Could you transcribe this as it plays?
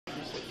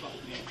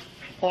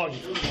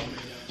Augie.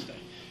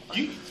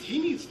 He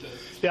needs to.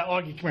 Yeah,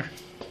 Augie, come here.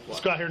 Let's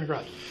go out here in the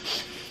garage.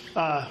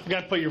 We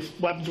got to put your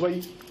weapons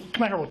away.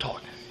 Come out here, we'll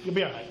talk. You'll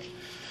be all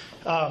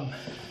right.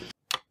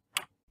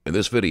 In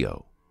this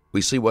video,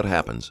 we see what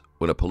happens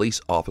when a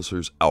police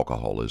officer's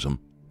alcoholism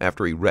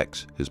after he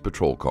wrecks his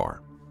patrol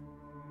car.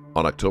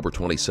 On October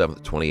 27,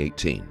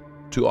 2018,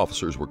 2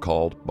 officers were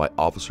called by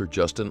Officer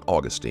Justin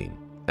Augustine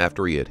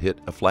after he had hit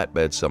a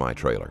flatbed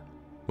semi-trailer.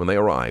 When they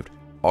arrived,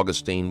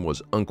 Augustine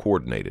was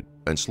uncoordinated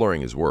and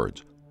slurring his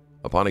words.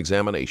 Upon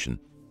examination,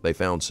 they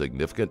found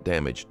significant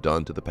damage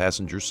done to the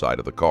passenger side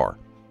of the car,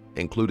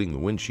 including the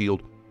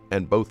windshield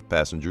and both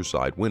passenger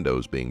side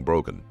windows being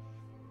broken.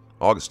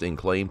 Augustine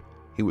claimed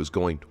he was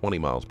going 20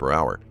 miles per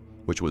hour,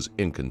 which was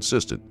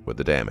inconsistent with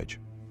the damage.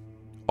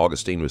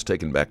 Augustine was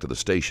taken back to the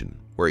station,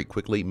 where he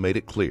quickly made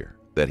it clear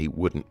that he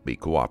wouldn't be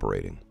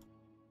cooperating.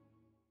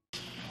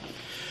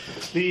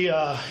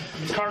 The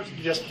car's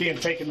just being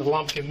taken to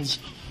Lumpkins.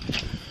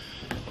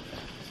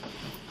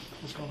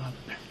 What's going on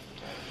there?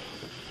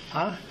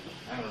 Huh?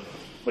 I don't know.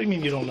 What do you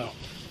mean you don't know?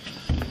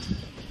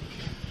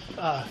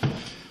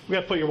 We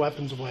got to put your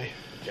weapons away.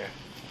 Okay.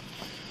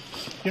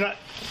 You're not.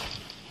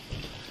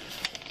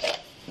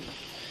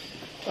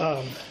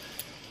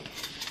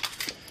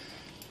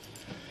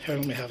 Here,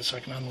 let me have a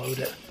second. Unload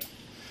it.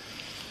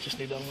 Just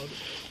need to unload it.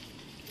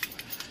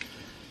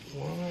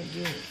 What am I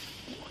doing?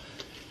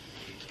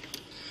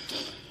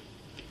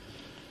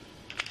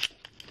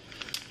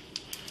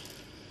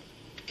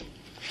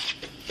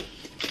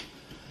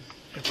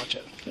 Here, watch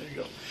it. There you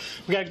go.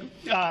 We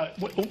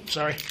got.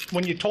 Sorry.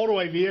 When you total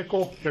a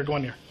vehicle, here, go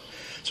in here.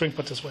 So we can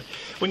put this away.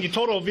 When you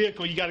total a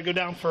vehicle, you got to go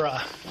down for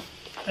a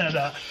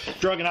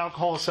drug and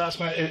alcohol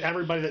assessment.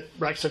 Everybody that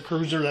wrecks a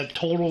cruiser that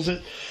totals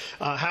it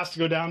has to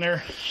go down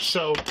there.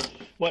 So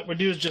what we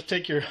do is just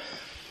take your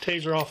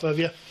taser off of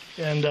you,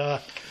 and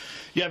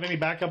you have any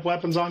backup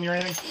weapons on you or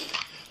anything?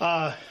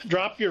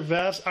 Drop your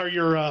vest or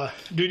your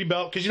duty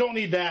belt, because you don't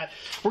need that.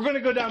 We're going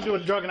to go down and do a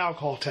drug and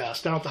alcohol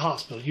test down at the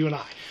hospital, you and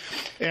I.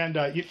 And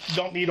you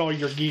don't need all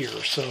your gear,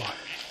 so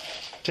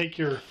take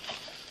your...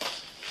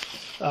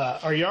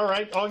 are you all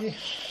right, Augie?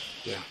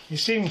 Yeah. You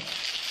seem...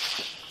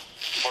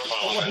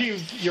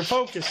 your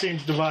focus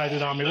seems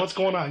divided on me. What's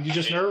going on? You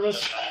just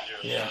nervous?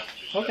 Yeah.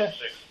 Okay.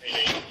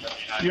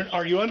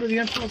 Are you under the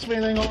influence of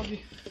anything, Augie?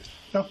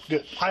 No?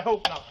 Good. I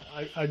hope not.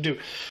 I do.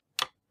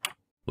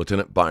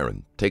 Lieutenant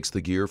Byron takes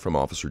the gear from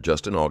Officer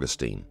Justin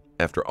Augustine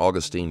after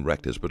Augustine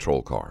wrecked his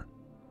patrol car.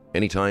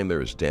 Anytime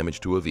there is damage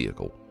to a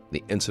vehicle,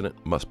 the incident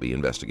must be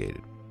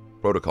investigated.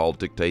 Protocol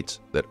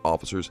dictates that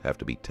officers have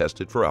to be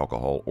tested for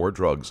alcohol or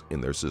drugs in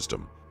their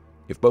system.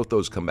 If both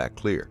those come back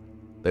clear,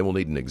 they will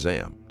need an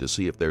exam to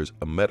see if there's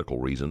a medical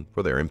reason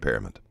for their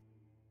impairment.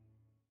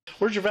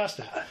 Where's your vest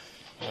at?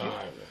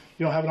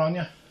 You don't have it on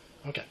you?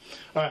 Okay.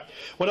 All right.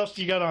 What else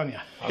do you got on you?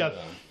 You got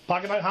done.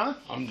 Pocket knife, huh?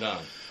 I'm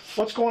done.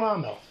 What's going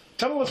on, though?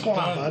 Tell me what's going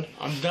on, bud.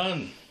 I'm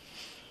done.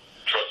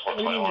 What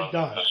do you mean you're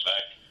done? Are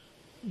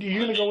you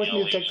going to go with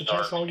me to take the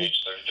test, Augie?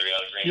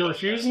 You're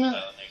refusing it?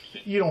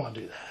 You don't want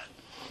to do that.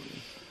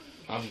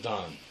 I'm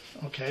done.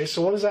 Okay,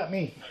 so what does that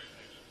mean?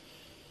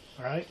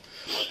 All right?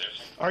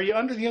 Are you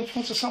under the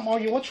influence of something,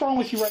 Augie? What's wrong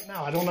with you right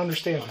now? I don't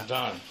understand I'm that.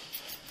 done.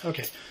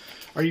 Okay.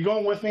 Are you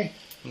going with me?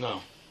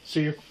 No.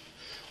 So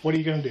what are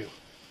you going to do?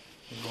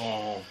 I'm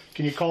going home.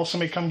 Can you call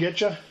somebody to come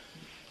get you?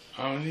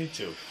 I don't need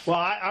to. Well,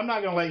 I'm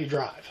not going to let you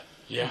drive.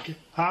 Yeah. Okay.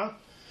 Huh?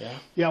 Yeah.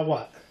 Yeah,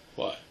 what?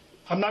 What?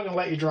 I'm not going to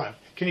let you drive.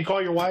 Can you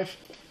call your wife?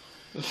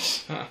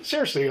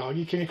 Seriously,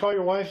 Augie, can you call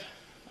your wife?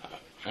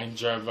 I can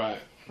drive by.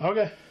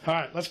 Okay. All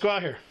right, let's go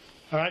out here.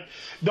 All right.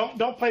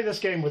 Don't play this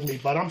game with me,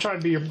 bud. I'm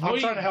trying to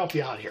trying to help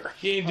you out here.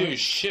 He ain't doing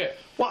shit.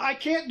 Well, I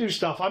can't do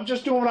stuff. I'm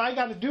just doing what I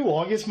got to do,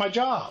 Augie. It's my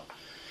job.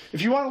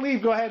 If you want to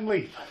leave, go ahead and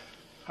leave.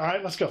 All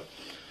right, let's go.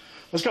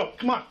 Let's go.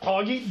 Come on,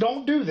 Augie.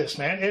 Don't do this,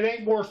 man. It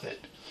ain't worth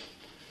it.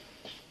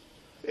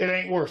 It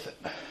ain't worth it.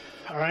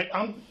 All right?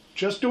 I'm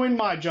just doing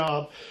my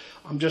job.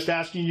 I'm just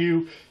asking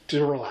you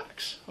to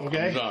relax.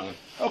 Okay? I'm done.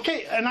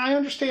 Okay, and I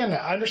understand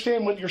that. I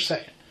understand what you're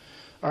saying.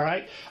 All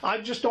right? I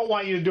just don't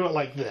want you to do it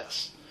like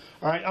this.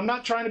 All right? I'm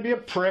not trying to be a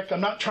prick. I'm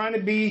not trying to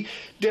be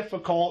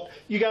difficult.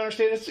 You got to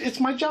understand, it's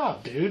my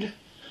job, dude.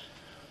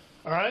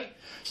 All right?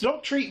 So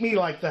don't treat me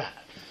like that.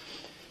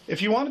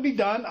 If you want to be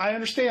done, I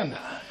understand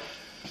that.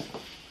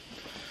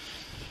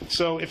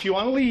 So if you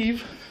want to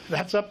leave,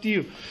 that's up to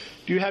you.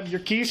 Do you have your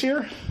keys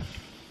here?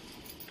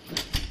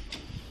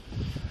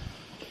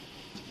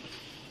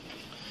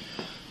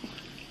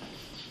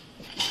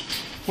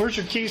 Where's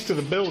your keys to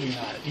the building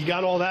at? You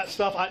got all that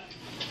stuff?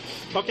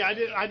 Okay,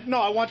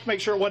 I want to make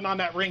sure it wasn't on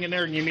that ring in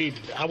there and you needed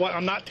it.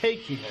 I'm not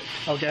taking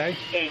it, okay?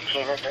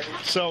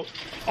 So,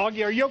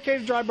 Augie, are you okay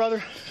to drive,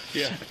 brother?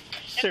 Yeah.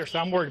 Seriously,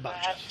 I'm worried about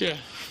you. Yeah.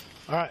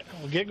 All right,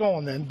 well, get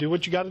going then. Do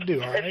what you got to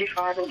do, all right?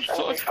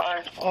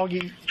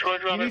 Augie,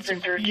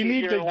 you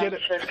need to get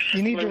it.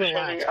 You need to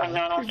relax.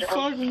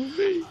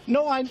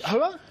 No,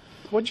 huh?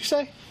 What'd you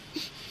say?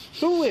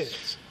 Who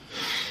is?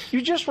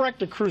 You just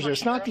wrecked a cruiser.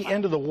 It's not the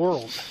end of the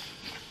world.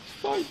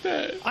 Fuck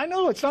that. I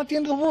know, it's not the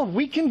end of the world.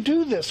 We can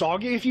do this,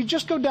 Augie. If you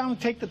just go down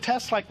and take the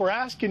test like we're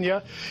asking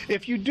you,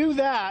 if you do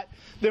that,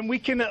 then we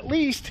can at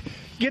least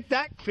get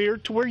that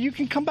cleared to where you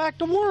can come back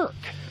to work.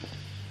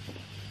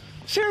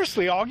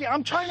 Seriously, Augie,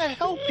 I'm trying to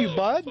help you,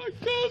 bud.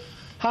 Fucked up.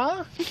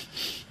 Huh?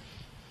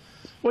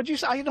 What'd you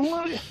say? I don't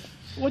want to...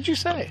 What'd you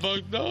say?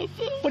 Fucked up.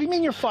 What do you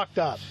mean you're fucked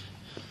up?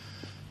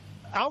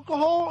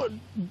 Alcohol?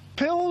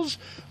 Pills?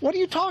 What are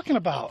you talking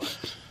about?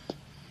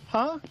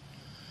 Huh?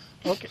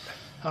 Okay.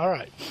 All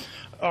right.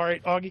 All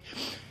right, Augie.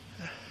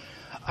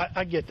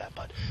 I get that,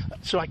 bud.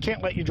 So I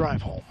can't let you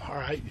drive home, all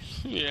right?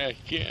 Yeah, I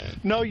can.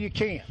 No, you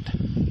can't.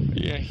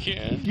 Yeah, I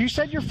can. You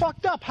said you're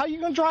fucked up. How are you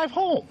going to drive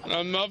home?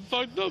 I'm not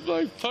fucked up.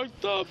 I'm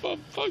fucked up.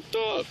 I'm fucked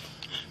up.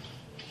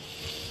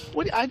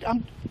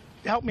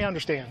 Help me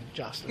understand,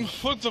 Justin.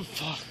 What the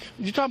fuck?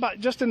 You talking about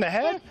just in the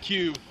head? Fuck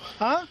you.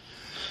 Huh?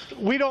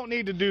 We don't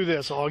need to do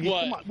this, Augie.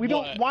 What? Come on. We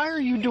don't. What? Why are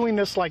you doing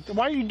this why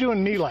are you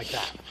doing me like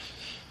that?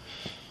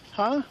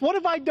 Huh? What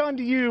have I done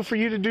to you for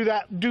you to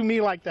do me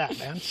like that,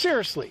 man?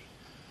 Seriously.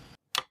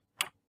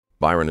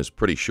 Byron is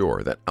pretty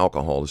sure that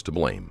alcohol is to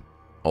blame,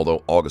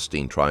 although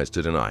Augustine tries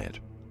to deny it.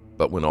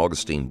 But when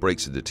Augustine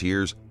breaks into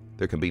tears,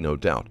 there can be no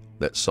doubt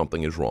that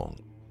something is wrong.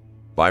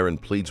 Byron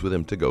pleads with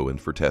him to go in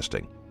for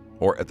testing,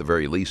 or at the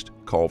very least,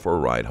 call for a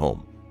ride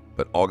home.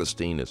 But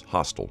Augustine is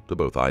hostile to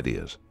both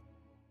ideas.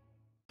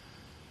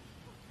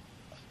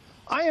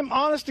 I am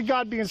honest to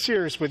God being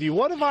serious with you.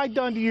 What have I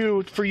done to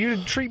you for you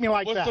to treat me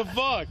like that? What the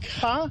fuck?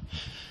 Huh?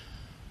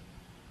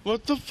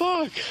 What the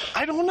fuck?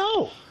 I don't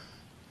know.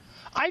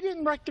 I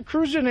didn't wreck the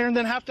cruiser in there and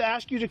then have to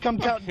ask you to come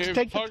to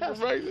take the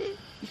test. Okay?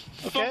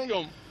 Okay? Fuck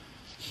 'em.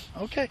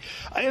 Okay.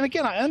 And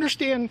again, I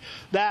understand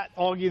that,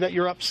 Augie, that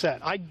you're upset.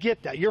 I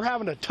get that. You're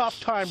having a tough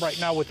time right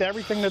now with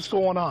everything that's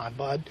going on,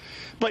 bud.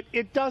 But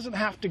it doesn't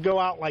have to go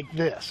out like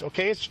this,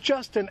 okay? It's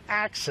just an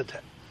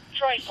accident.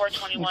 Troy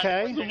 421.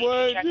 Okay.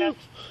 What I do?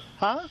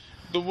 Huh?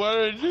 The what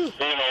I do?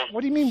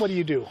 What do you mean, what do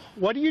you do?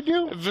 What do you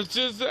do? If it's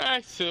just an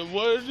accident,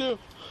 what I do?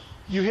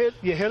 You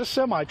hit a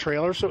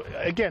semi-trailer. So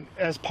again,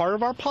 as part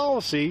of our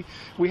policy,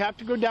 we have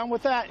to go down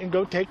with that and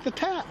go take the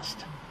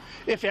test.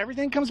 If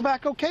everything comes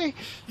back okay,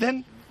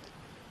 then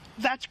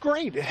that's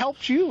great. It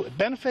helps you. It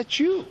benefits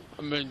you.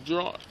 I'm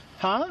drunk.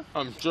 Huh?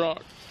 I'm drunk.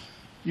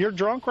 You're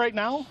drunk right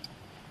now?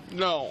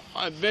 No,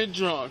 I've been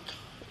drunk.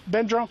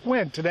 Been drunk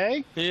when?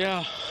 Today?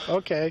 Yeah.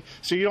 Okay.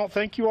 So you don't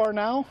think you are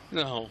now?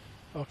 No.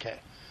 Okay.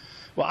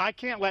 Well, I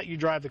can't let you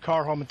drive the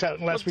car home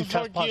unless we test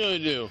What the fuck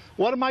positive. you gonna do?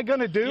 What am I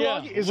going to do?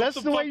 Yeah, Is what that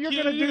the the way fuck you're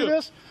you going to gonna do do?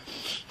 this?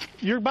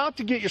 You're about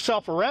to get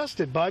yourself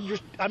arrested, bud. For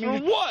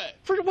what?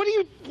 What do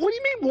you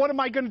mean, what am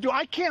I going to do?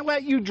 I can't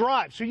let you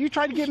drive. So you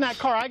try to get in that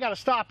car, I got to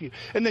stop you.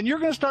 And then you're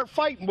going to start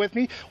fighting with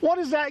me. What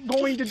is that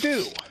going to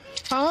do?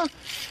 Huh?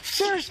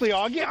 Seriously,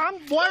 Augie,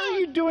 why are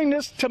you doing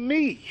this to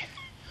me?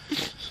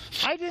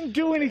 I didn't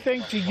do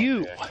anything to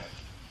you.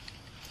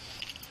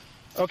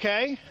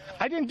 Okay?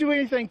 I didn't do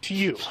anything to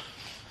you.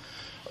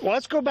 Well,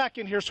 let's go back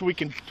in here so we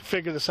can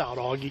figure this out,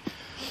 Augie.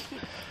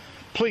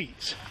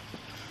 Please.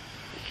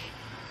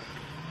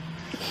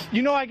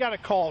 You know I got to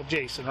call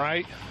Jason,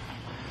 right?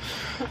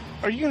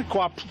 Are you going to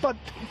cooperate? But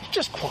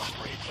just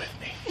cooperate with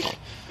me.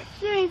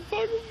 You're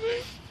fucking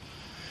me.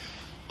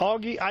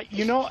 Augie,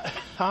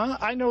 huh?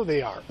 I know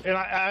they are, and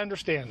I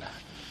understand that.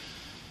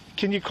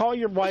 Can you call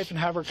your wife and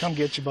have her come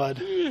get you,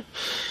 bud?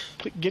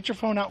 Get your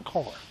phone out and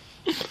call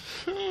her.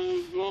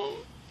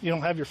 You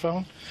don't have your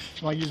phone?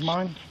 Can I use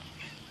mine?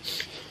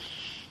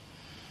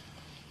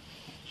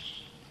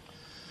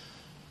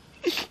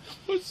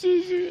 What's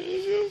this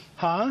gonna do?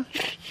 Huh?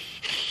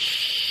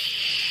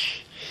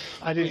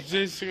 What's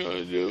this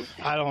gonna do?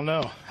 I don't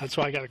know. That's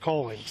why I got to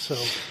call him. So,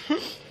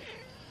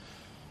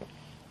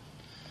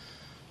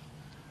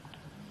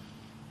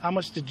 how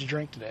much did you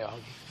drink today,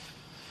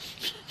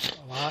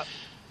 Augie? A lot.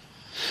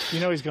 You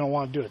know he's going to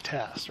want to do a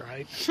test,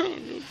 right?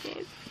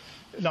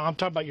 No, I'm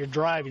talking about your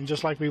driving,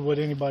 just like we would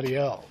anybody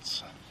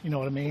else. You know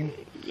what I mean?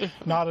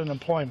 Not an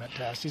employment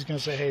test. He's going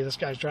to say, hey, this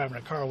guy's driving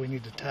a car, we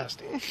need to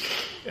test him.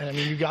 And I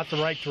mean, you got the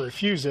right to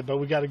refuse it, but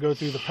we got to go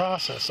through the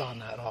process on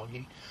that,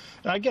 Augie.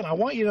 Now, again, I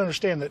want you to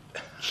understand that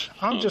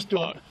I'm just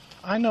doing.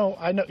 I know,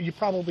 you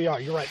probably are.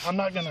 You're right. I'm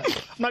not gonna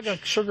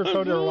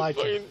sugarcoat it or lie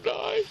to you.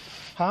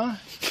 Huh?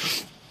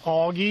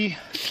 Augie,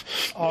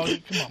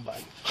 come on,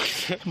 bud.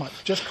 Come on,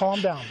 just calm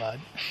down, bud.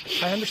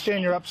 I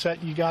understand you're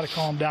upset. You got to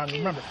calm down. And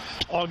remember,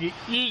 Augie.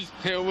 You just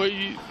can't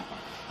wait.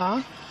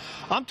 Huh?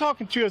 I'm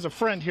talking to you as a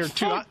friend here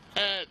too. Fuck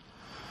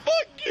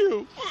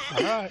you.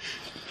 All right.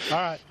 All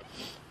right.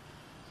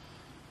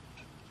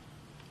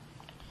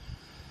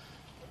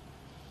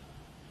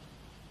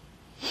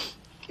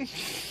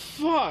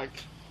 Fuck.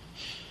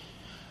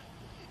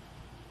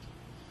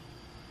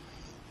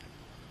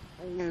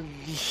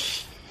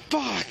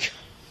 Fuck.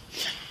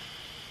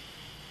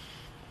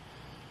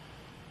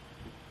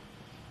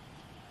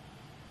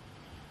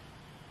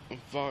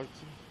 Fuck.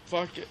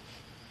 Fuck it.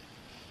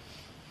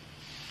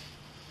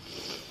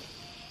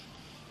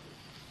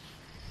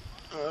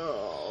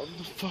 Oh, what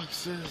the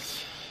fuck's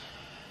this?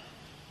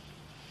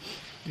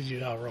 Did you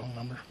dial the wrong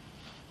number?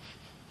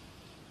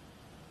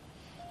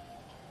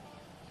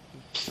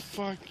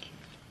 fuck.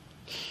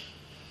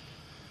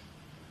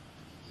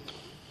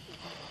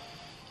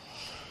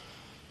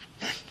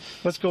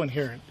 Let's go in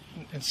here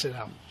and sit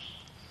down.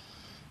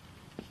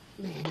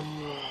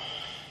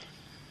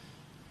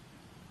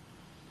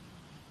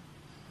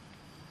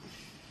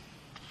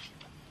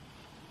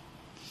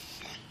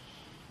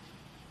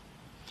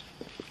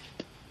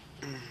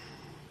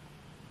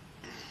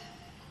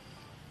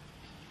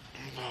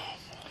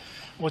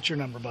 What's your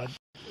number, bud?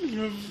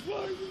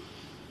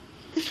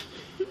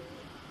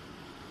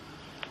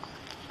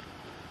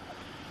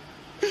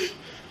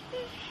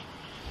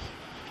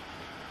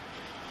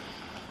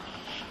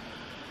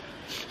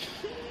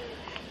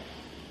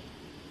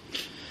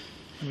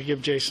 Let me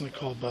give Jason a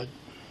call, bud.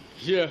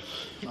 Yeah.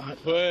 All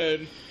right. Go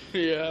ahead.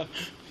 Yeah.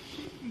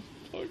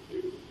 Fuck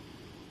you.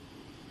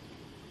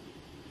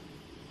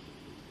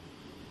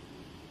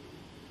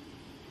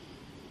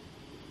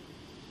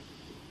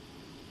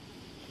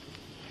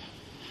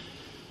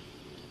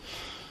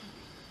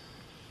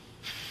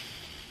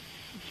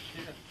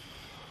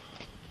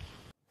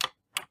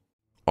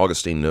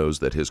 Augustine knows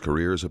that his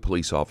career as a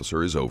police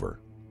officer is over,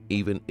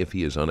 even if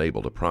he is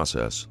unable to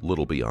process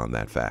little beyond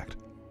that fact.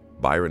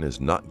 Byron is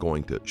not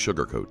going to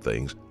sugarcoat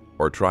things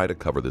or try to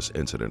cover this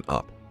incident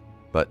up,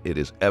 but it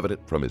is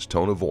evident from his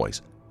tone of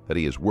voice that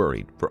he is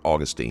worried for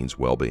Augustine's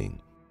well-being.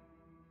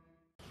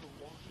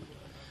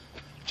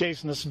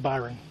 Jason, this is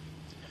Byron.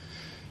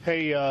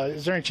 Hey,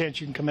 is there any chance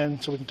you can come in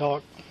so we can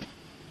talk?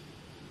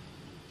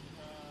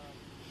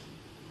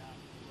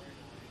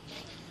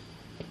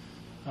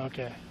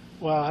 Okay.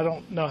 Well, I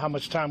don't know how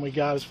much time we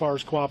got as far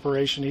as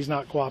cooperation. He's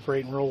not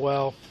cooperating real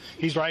well.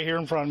 He's right here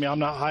in front of me. I'm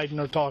not hiding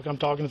or talking. I'm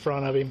talking in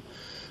front of him.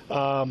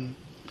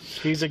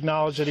 He's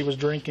acknowledged that he was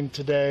drinking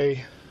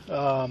today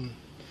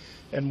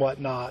and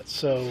whatnot.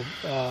 So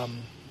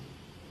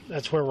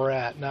that's where we're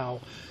at now.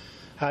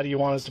 How do you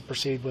want us to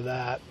proceed with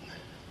that?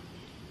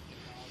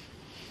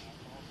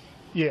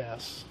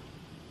 Yes.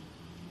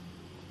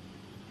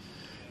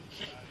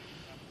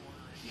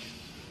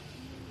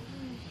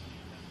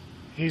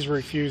 He's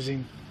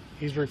refusing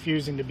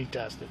to be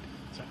tested.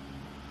 So,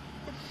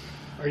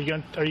 are you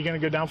going to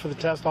go down for the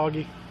test,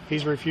 Augie?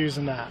 He's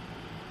refusing that.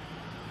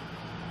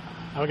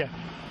 Okay.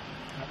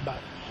 Bye.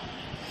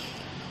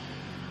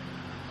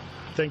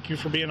 Thank you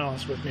for being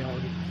honest with me,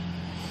 Augie.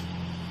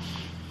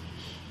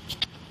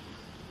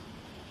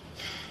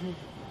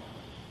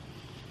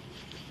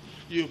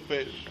 You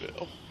pay the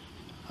bill.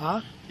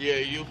 Huh? Yeah,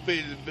 you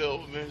pay the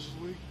bill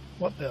eventually.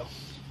 What bill?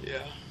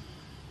 Yeah.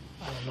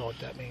 I don't know what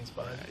that means,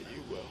 bud. Yeah,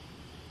 you will.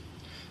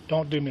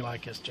 Don't do me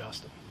like this,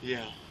 Justin.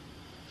 Yeah.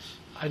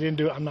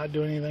 I'm not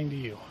doing anything to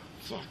you.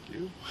 Fuck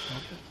you.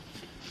 Okay.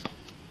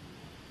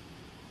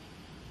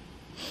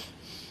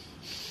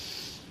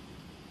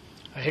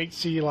 I hate to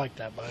see you like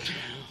that, bud.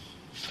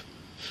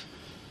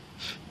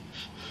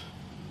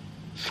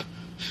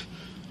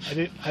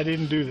 I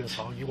didn't do this,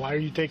 Augie. Why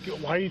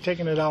are you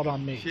taking it out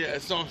on me? Yeah,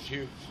 it's on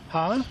you.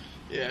 Huh?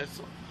 Yeah, it's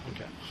on.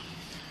 Okay.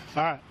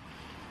 All right.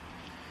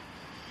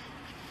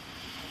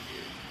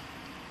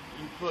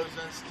 You put us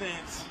in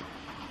stance.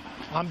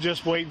 I'm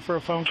just waiting for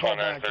a phone call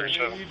back.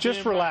 Yeah,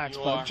 Just relax,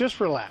 bud. Just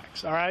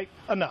relax. All right?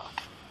 Enough.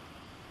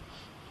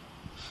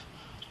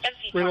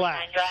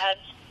 Relax. Go ahead.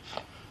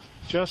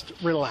 Just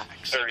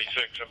relax. 36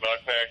 at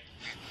Buckneck,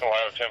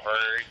 Ohio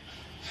temporary.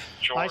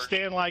 George, I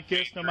stand like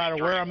this no matter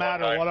where I'm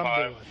at or what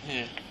I'm doing.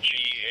 Yeah.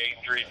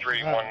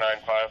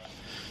 G833195.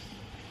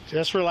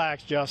 Just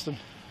relax, Justin.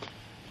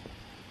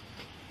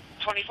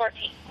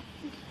 2014.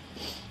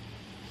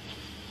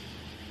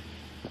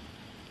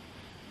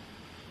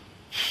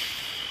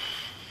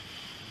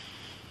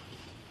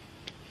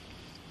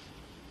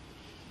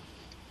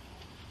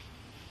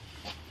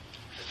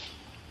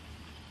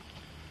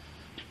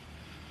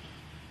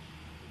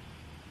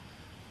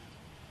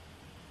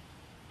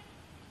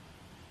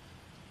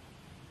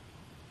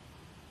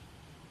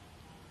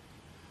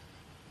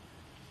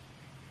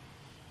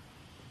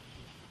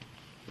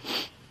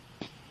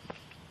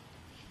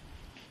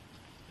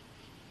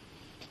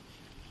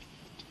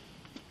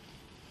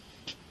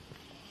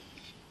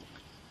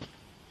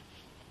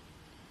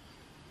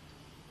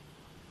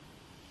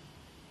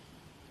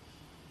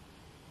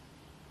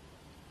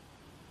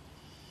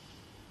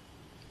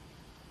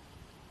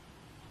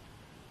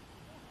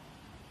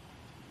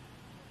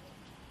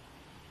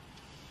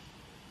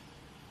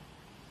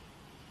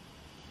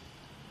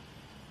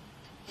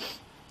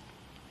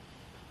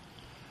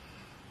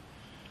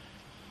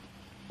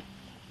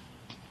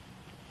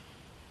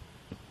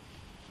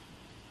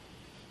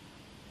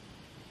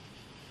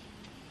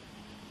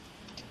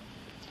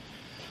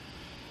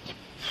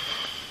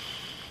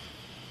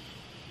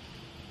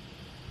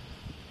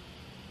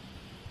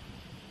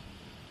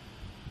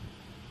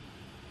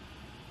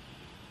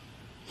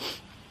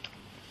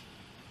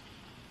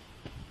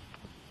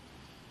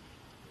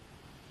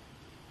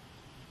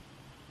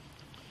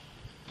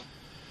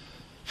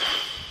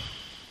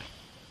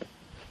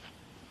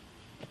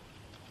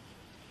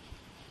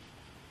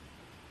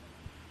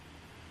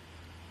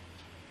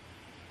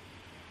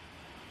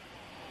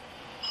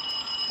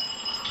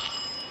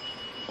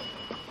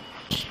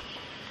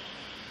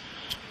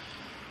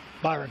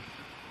 Byron.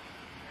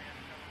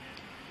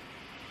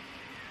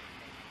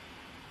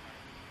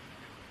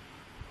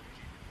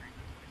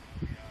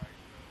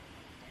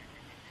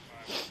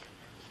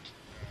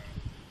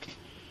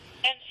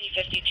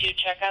 NC52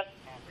 checkup.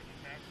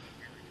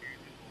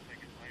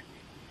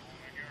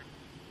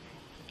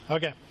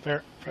 Okay,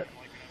 fair.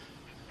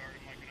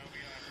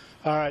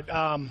 All right,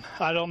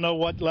 I don't know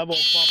what level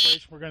of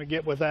cooperation we're going to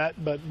get with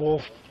that, but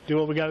we'll do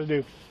what we got to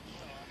do.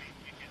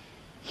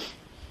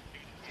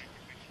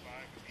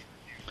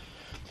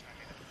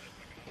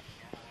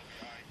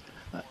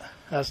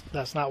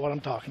 That's not what I'm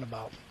talking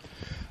about.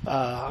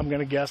 I'm going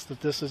to guess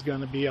that this is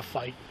going to be a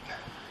fight.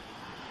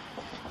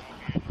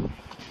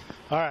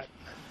 All right,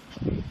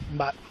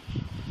 bye.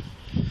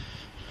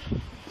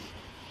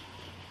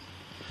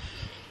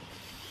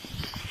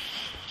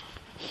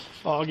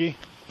 Augie,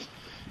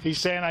 he's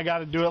saying I got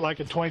to do it like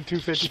a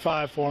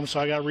 2255 form, so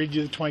I got to read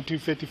you the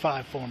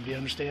 2255 form. Do you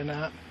understand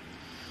that?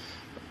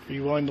 Are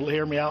you willing to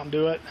hear me out and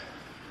do it?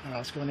 All right,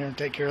 let's go in there and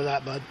take care of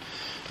that, bud.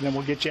 And then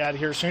we'll get you out of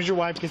here. As soon as your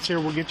wife gets here,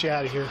 we'll get you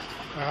out of here.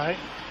 All right?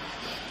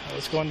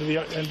 Let's go into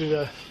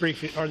the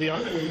brief or the.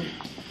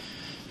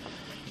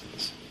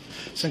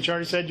 Since you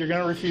already said you're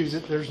going to refuse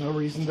it, there's no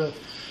reason to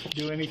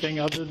do anything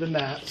other than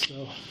that.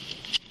 So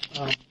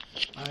I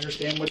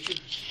understand what you're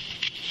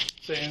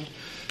saying.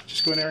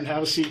 Just go in there and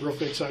have a seat real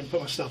quick so I can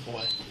put my stuff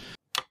away.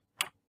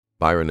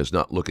 Byron is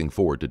not looking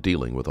forward to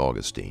dealing with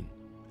Augustine,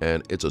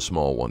 and it's a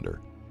small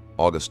wonder.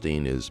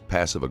 Augustine is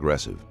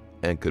passive-aggressive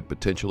and could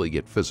potentially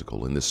get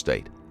physical in this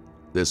state.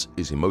 This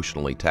is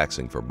emotionally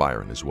taxing for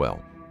Byron as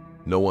well.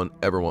 No one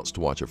ever wants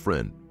to watch a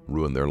friend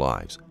ruin their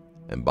lives,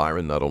 and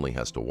Byron not only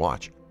has to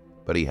watch,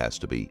 but he has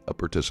to be a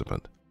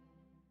participant.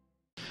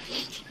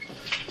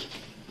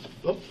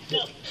 Oh,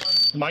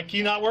 my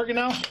key not working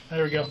now?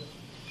 There we go.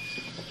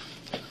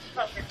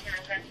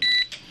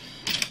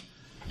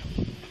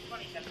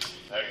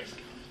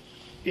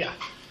 Yeah.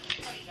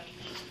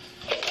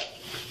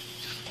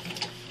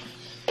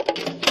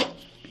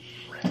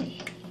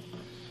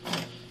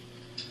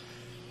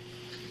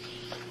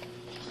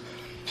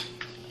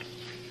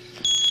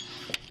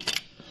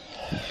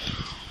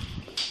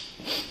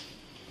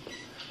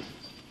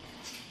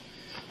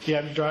 Do you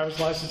have your driver's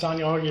license on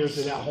you, or is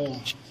it at home?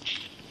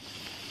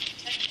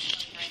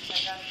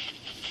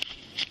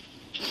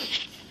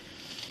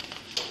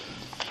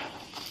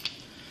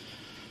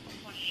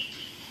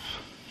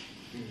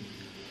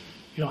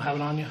 You don't have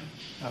it on you?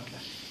 Okay.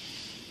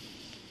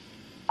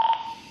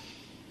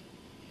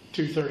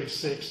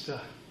 236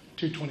 to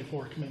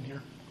 224, come in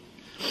here.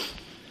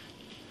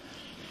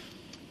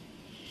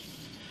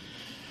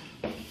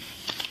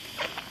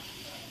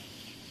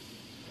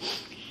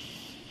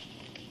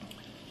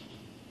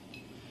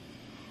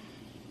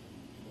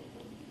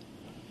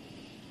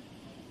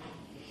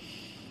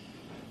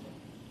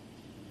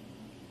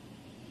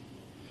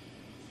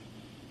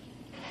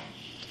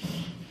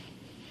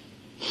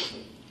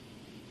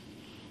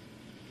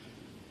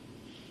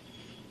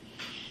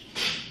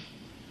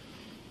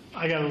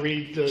 I got to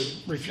read the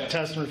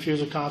test and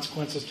refusal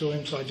consequences to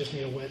him, so I just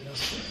need a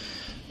witness.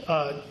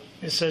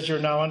 It says you're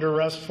now under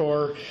arrest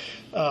for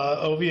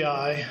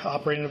OVI,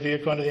 operating a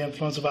vehicle under the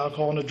influence of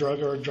alcohol and a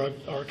drug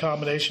or a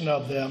combination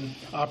of them,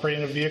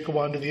 operating a vehicle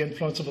under the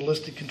influence of a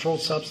listed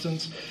controlled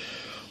substance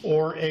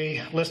or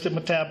a listed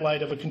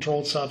metabolite of a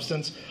controlled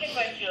substance,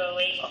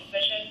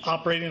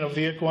 operating a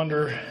vehicle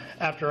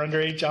after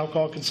underage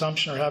alcohol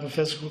consumption or having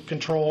physical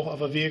control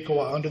of a vehicle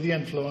while under the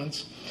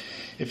influence.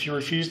 If you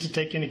refuse to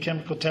take any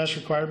chemical tests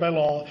required by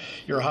law,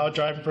 your Ohio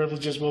driving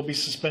privileges will be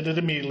suspended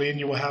immediately and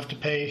you will have to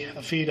pay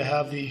a fee to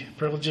have the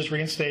privileges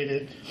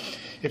reinstated.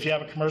 If you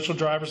have a commercial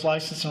driver's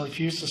license and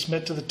refuse to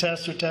submit to the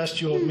test or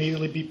test, you will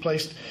immediately be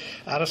placed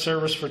out of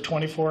service for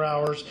 24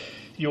 hours.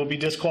 You will be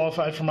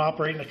disqualified from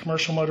operating a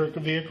commercial motor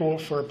vehicle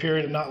for a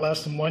period of not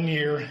less than 1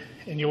 year,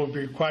 and you will be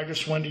required to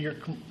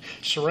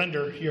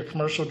surrender your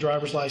commercial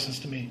driver's license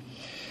to me.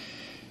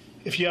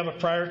 If you have a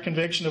prior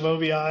conviction of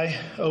OVI,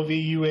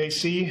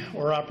 OVUAC,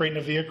 or operating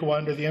a vehicle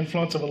under the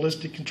influence of a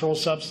listed controlled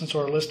substance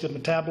or a listed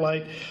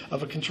metabolite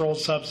of a controlled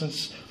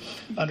substance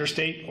under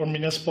state or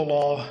municipal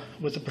law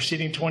with the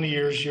preceding 20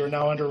 years, you are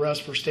now under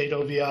arrest for state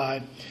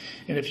OVI.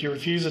 And if you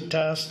refuse a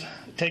test,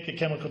 take a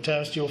chemical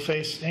test, you will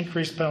face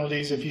increased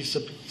penalties if you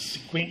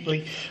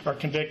subsequently are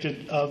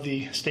convicted of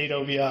the state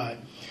OVI.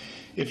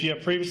 If you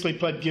have previously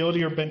pled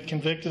guilty or been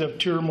convicted of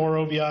 2 or more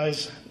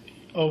OVIs,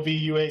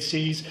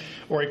 OVUACs,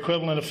 or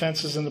equivalent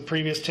offenses in the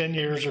previous 10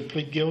 years, or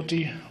plead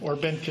guilty or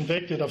been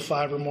convicted of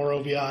 5 or more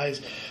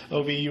OVIs,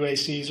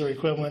 OVUACs, or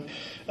equivalent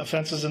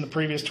offenses in the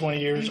previous 20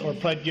 years, or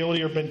pled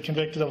guilty or been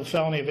convicted of a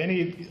felony of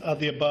any of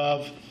the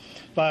above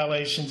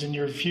violations, and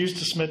you refuse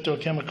to submit to a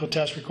chemical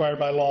test required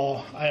by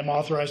law, I am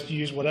authorized to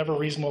use whatever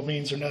reasonable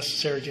means are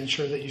necessary to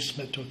ensure that you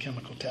submit to a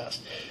chemical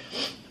test.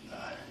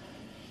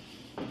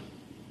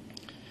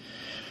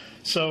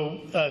 So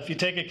if you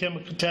take a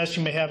chemical test,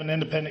 you may have an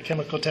independent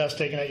chemical test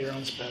taken at your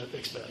own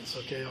expense.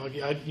 Okay,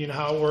 you know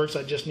how it works.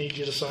 I just need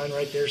you to sign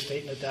right there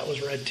stating that that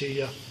was read to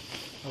you.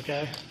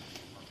 Okay.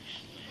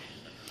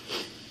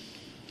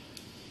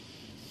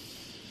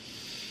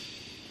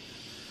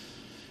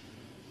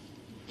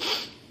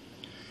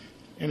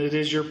 And it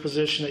is your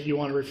position that you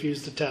want to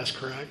refuse the test,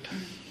 correct?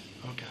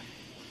 Okay.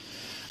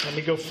 Let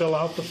me go fill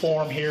out the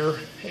form here,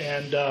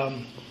 and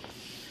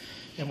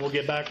we'll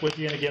get back with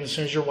you. And again, as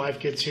soon as your wife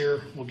gets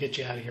here, we'll get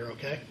you out of here,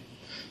 okay?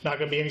 Not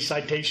going to be any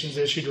citations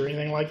issued or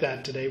anything like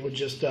that today. We'll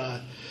just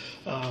get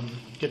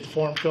the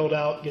form filled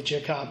out, get you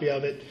a copy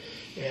of it,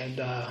 and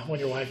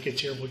when your wife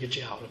gets here, we'll get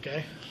you out,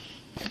 okay?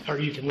 Or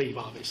you can leave,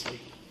 obviously.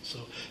 So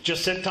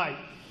just sit tight.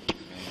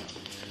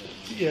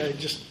 Yeah,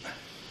 just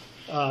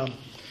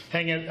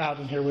hang it out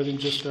in here with him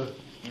just to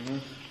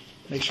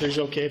make sure he's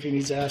okay if he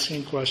needs to ask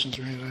any questions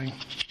or anything.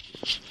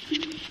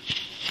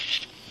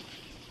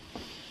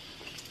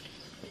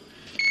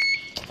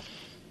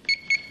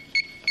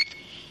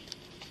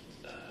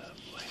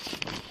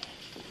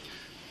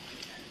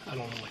 I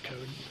don't know the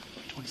code.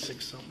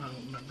 26 something, I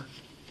don't remember.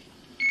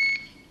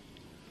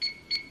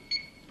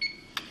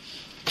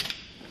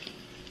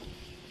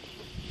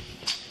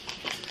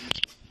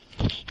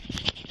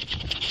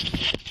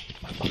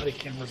 My body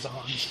camera's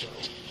on still.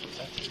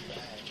 That's his bag.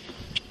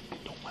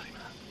 Don't let him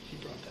out. He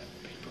brought that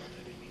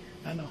in here.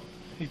 I know.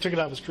 He took it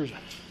out of his cruiser.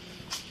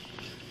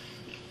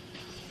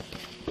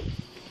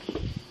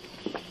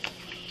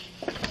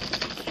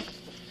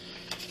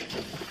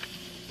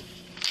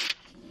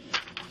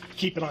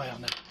 Keep an eye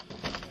on that.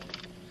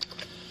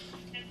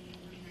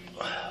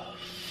 Oh,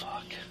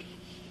 fuck.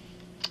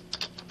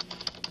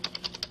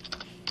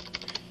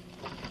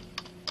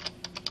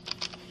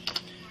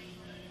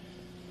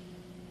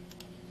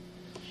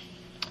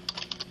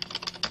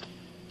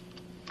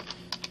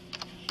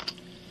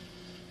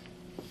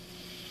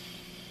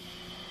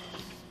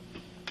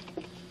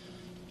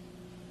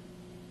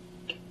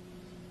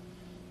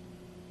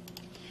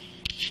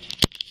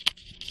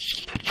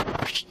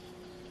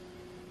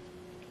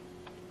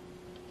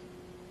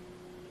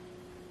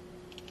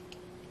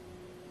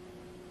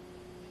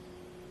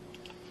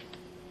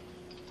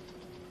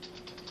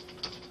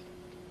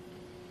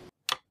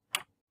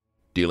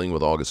 Dealing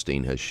with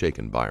Augustine has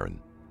shaken Byron.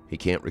 He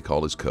can't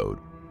recall his code,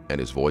 and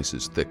his voice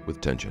is thick with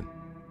tension.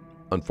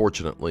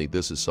 Unfortunately,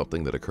 this is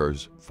something that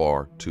occurs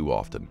far too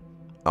often.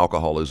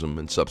 Alcoholism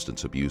and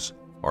substance abuse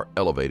are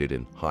elevated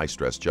in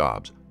high-stress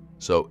jobs,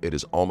 so it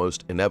is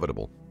almost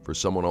inevitable for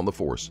someone on the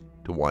force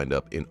to wind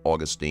up in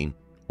Augustine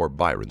or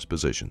Byron's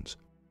positions.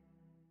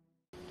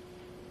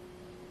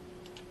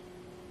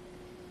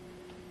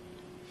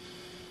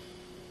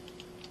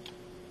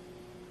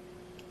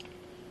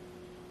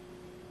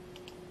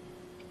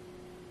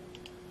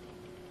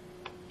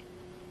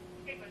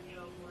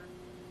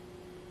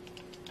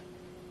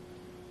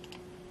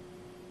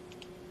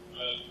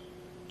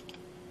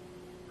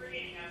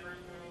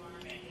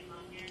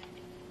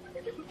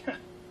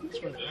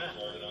 That's where they're at.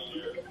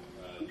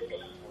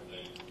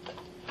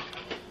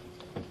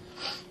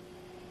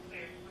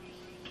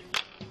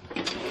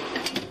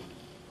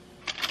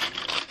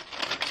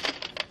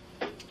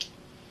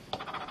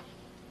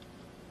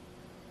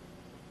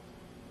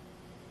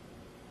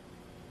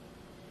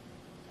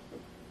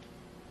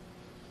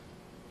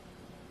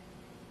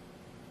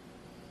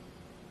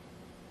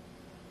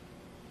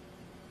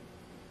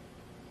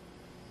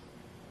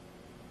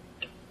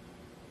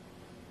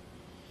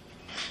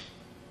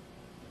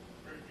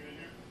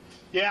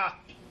 Yeah,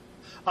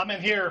 I'm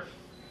in here.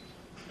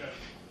 Okay.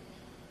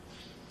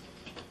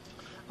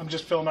 I'm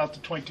just filling out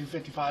the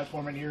 2255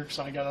 form in here because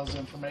I got all his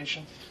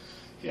information.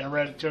 Yeah, I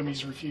read it to him.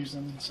 He's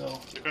refusing. So,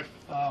 okay.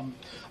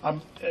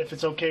 If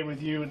it's okay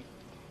with you,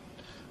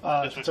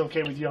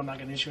 I'm not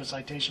going to issue a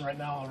citation right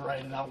now. I'll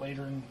write it out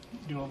later and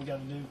do what we got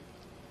to do.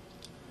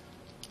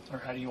 Or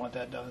how do you want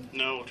that done?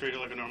 No, we'll treat it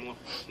like a normal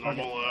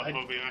Okay.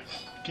 OBI.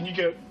 Can you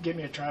go get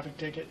me a traffic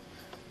ticket,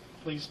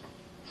 please?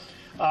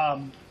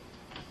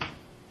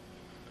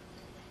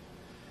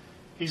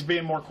 He's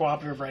being more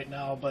cooperative right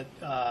now, but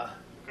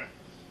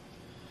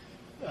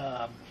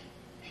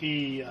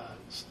okay.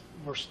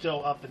 We're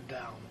still up and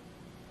down.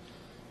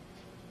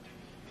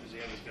 Does he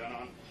have his gun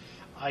on?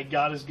 I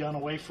got his gun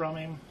away from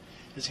him,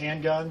 his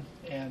handgun,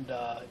 and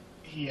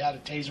he had a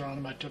taser on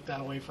him. I took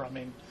that away from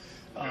him.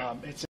 Okay.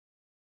 It's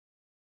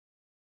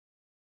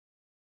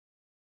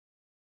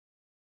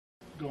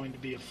going to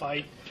be a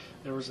fight.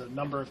 There was a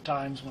number of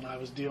times when I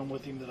was dealing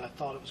with him that I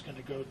thought it was going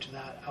to go to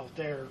that out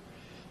there,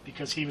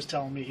 because he was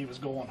telling me he was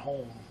going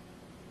home.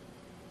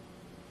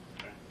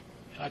 Okay.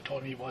 And I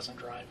told him he wasn't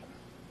driving.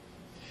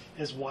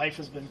 His wife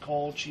has been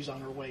called. She's on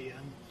her way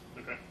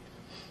in. Okay.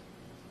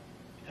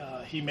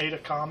 He made a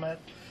comment,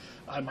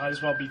 I might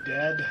as well be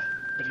dead,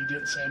 but he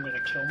didn't say I'm going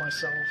to kill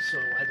myself, so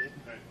I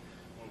didn't. Okay.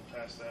 We'll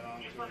pass that on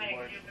to his wife.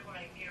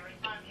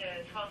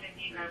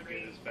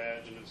 Get his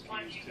badge and his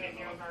keys to him.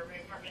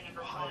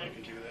 Ohio. You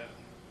can do that.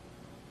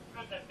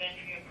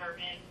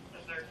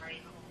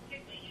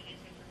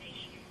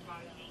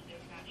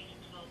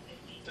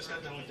 Just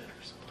got done with dinner.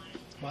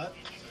 What?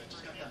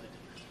 Just got done with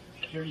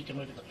dinner. Here you can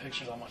look at the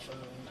pictures on my phone.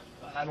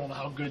 I don't know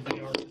how good they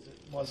are because it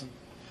wasn't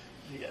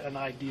an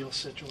ideal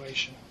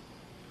situation.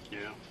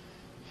 Yeah.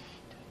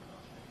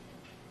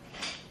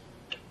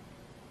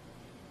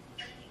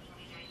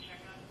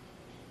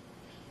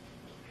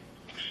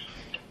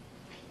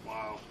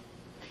 Wow.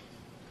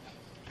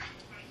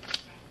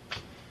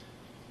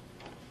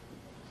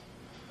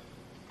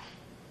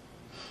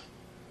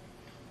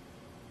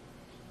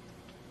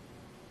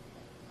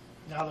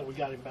 now that we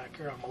got him back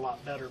here, I'm a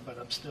lot better, but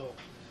I'm still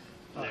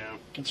Yeah.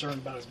 concerned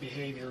about his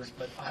behavior.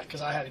 But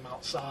because I had him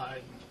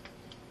outside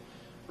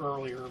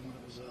earlier when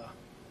it was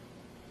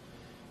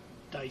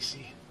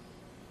dicey.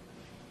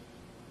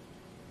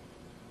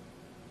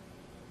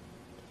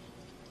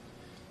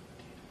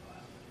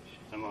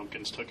 And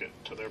Lumpkins took it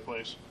to their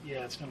place.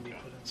 Yeah, it's going to be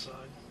Okay. put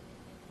inside.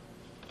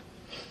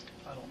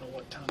 I don't know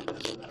what time it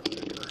is for that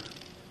regular.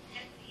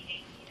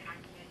 m.ph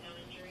accident, no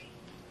injury.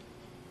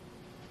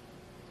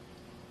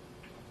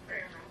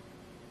 Prayer room.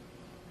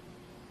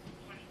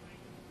 25.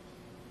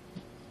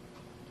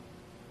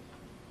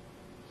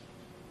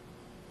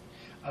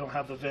 I don't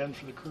have the VIN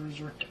for the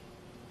cruiser.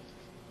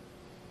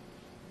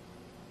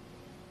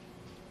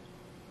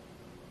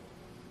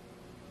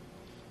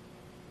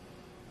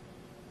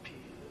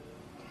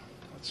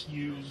 Let's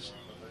use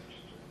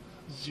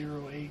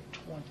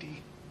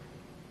 0820.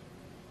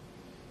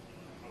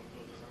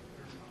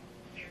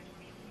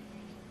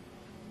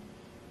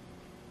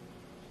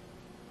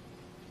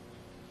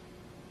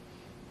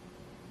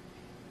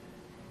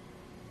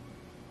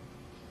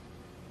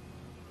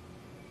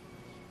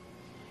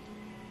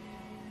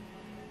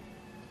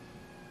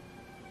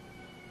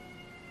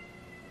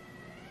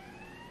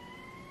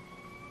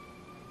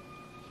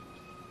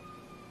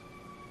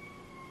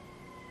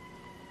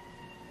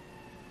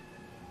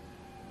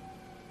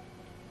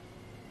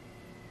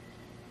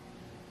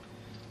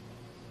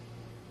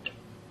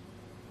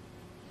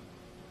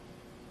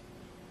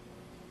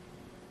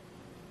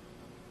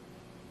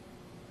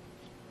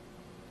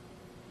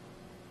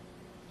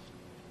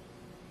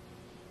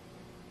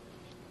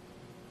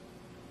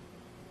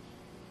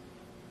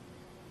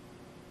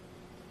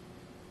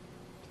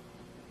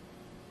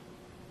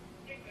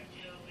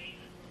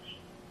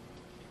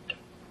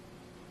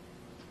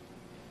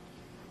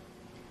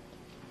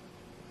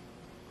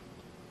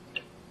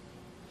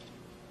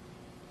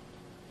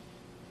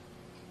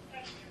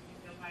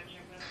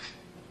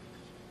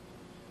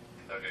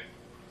 Okay.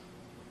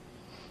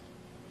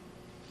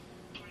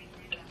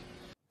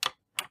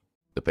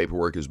 The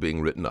paperwork is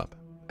being written up,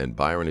 and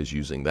Byron is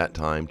using that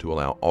time to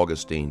allow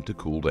Augustine to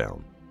cool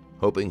down,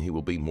 hoping he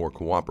will be more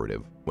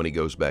cooperative when he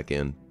goes back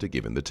in to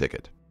give him the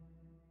ticket.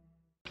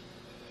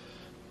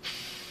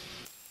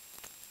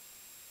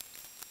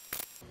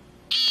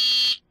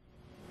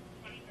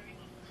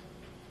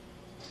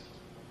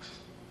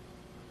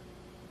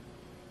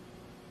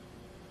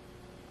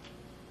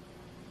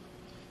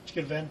 Did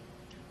you get a VIN?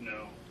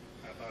 No,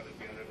 I thought it'd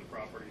be under the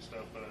property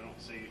stuff, but I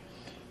don't see it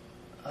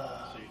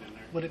in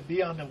there. Would it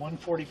be on the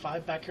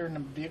 145 back here in the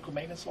vehicle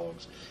maintenance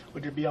logs?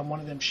 Would it be on one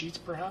of them sheets,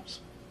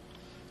 perhaps?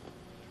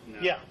 No.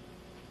 Yeah.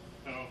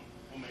 Oh, well,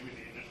 maybe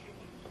the initial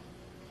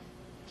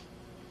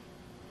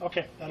one.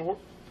 Okay, that'll work.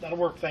 That'll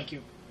work. Thank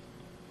you.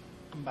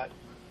 Come back.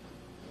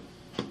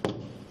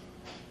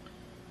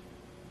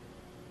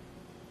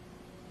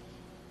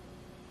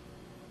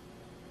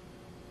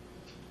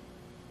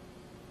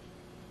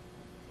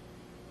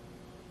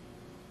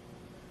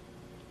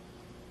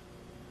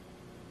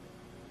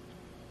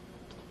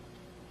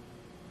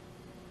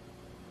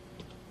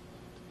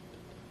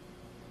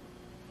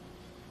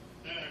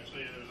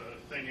 Actually, there's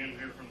a thing in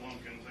here from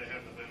Lumpkins. They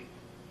have the VIN.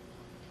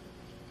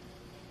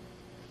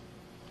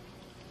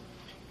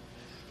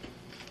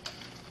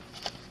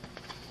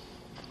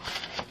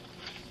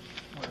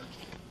 Where?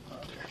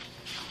 Okay.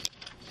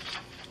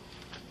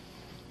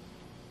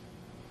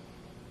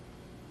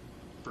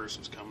 Bruce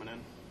is coming in.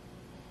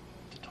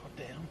 To talk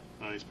to him.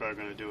 He's probably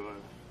going to do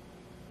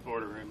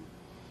order him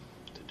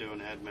to do an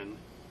admin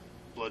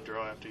blood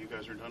draw after you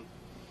guys are done.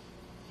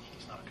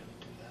 He's not going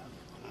to do that.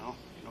 Well,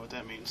 you know what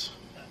that means.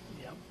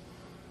 Yep.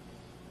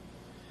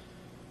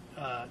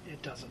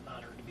 It doesn't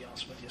matter, to be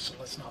honest with you, so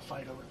let's not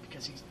fight over it,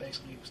 because he was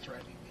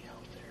driving me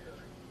out there.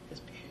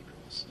 His behavior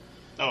was...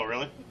 Oh,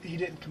 really? He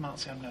didn't come out and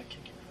say, I'm going to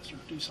kick your ass or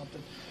do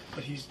something,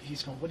 but he's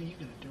going, what are you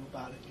going to do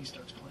about it? He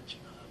starts clenching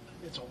up.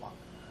 It's a lot.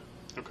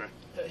 Okay.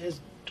 His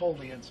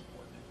totally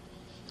insubordinate.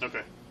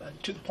 Okay.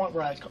 To the point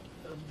where I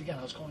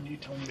was calling you,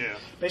 telling you, Yeah.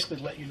 basically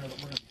to let you know that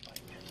we're going to be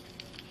fighting.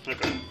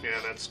 Okay. Yeah,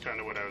 that's kind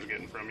of what I was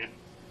getting from you.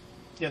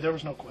 Yeah, there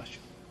was no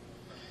question.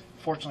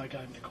 Fortunately, I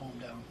got him to calm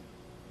down.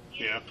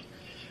 Yeah.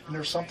 And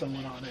there's something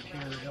went on in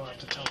here. He'll have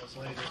to tell us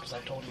later, because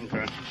I told him.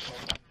 Okay.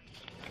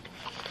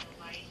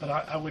 But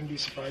I wouldn't be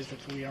surprised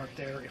if we aren't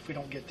there, if we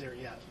don't get there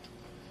yet.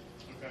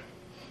 Okay.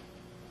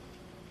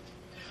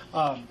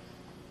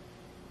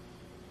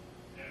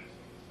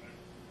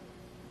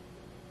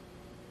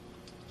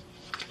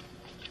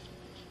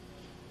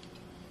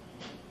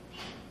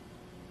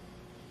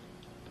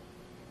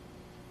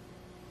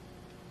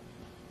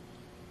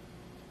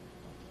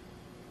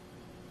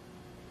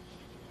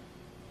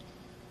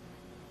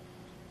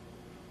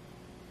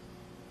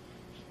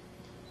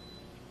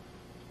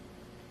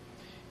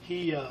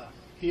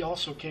 He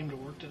also came to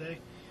work today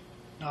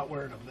not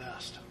wearing a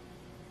vest.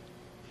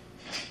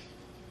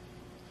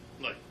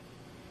 Like,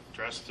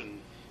 dressed in...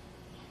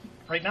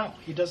 Right now,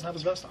 he doesn't have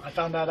his vest on. I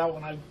found that out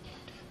when I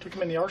took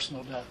him in the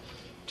arsenal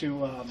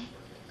to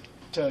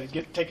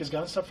take his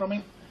gun stuff from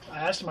him. I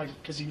asked him,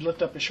 because he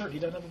lifted up his shirt, he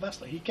doesn't have a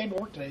vest on. He came to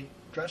work today,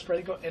 dressed,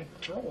 ready to go, and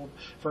patrolled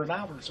for an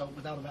hour or so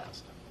without a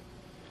vest.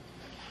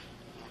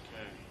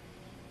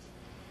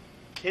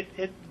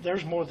 Okay.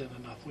 There's more than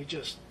enough.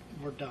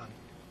 We're done.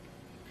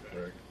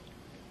 Right.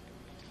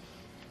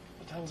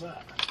 What the hell was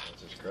that?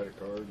 That's his credit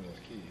card and his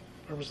key.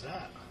 Where was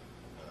that?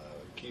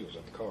 The key was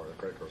in the car. The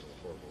credit card's on the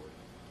floorboard.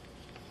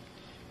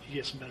 You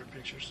get some better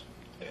pictures.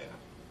 Yeah.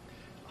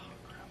 Oh,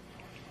 crap.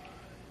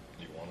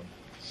 You want them?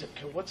 Zip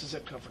code. What's the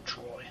zip code for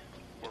Troy?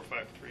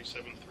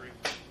 45373.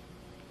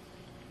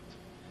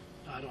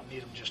 I don't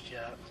need them just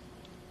yet.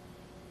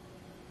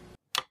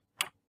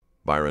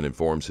 Byron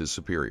informs his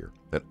superior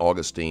that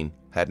Augustine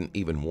hadn't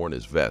even worn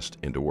his vest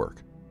into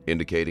work,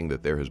 indicating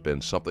that there has been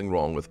something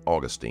wrong with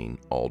Augustine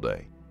all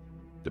day.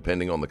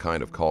 Depending on the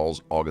kind of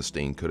calls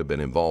Augustine could have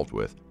been involved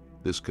with,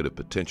 this could have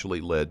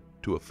potentially led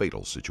to a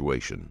fatal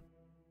situation.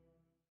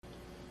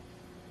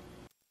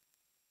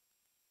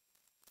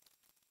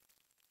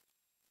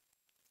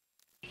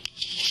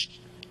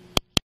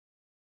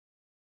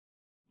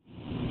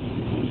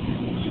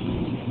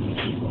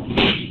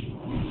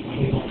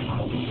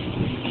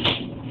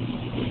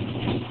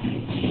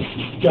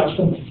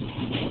 Justin,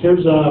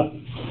 here's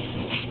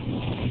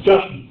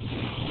Justin.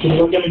 Can you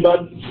look at me,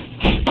 bud?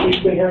 You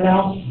sit here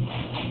now.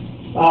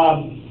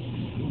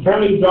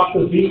 Apparently you dropped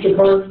this Visa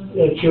card.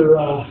 It's your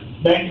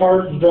bank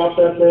card. You dropped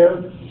that there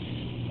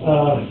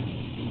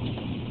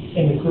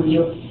in the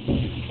cruiser.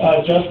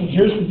 Justin,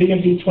 here's the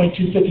DMV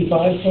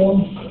 2255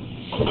 form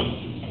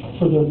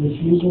for the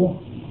refusal.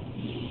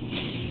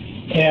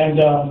 And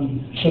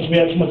since we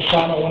had so much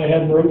time, I went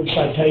ahead and wrote the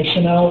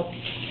citation out.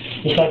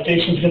 The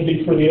citation is going to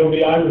be for the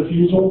OVI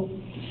refusal,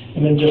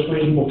 and then just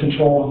reasonable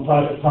control on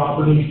private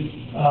property,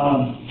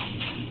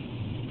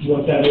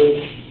 what that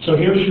is. So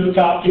here's your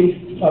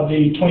copy of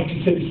the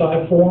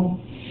 2255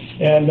 form,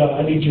 and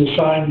I need you to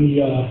sign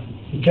the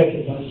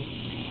ticket.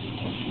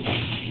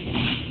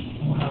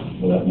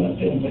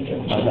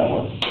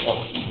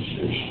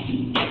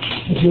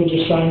 If you'll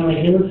just sign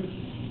right here,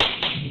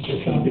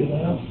 get a copy of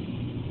that.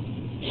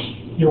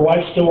 Your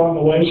wife's still on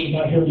the way, she's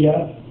not here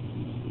yet.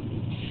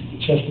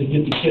 Just to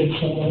get the kids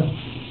somewhere.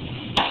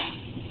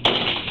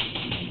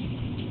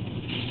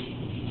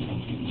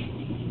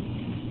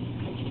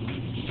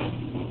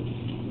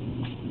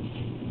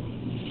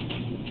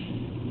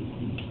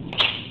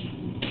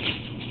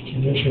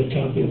 And there's your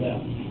copy of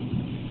that.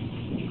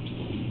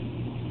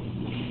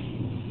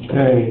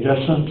 Okay,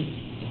 Justin,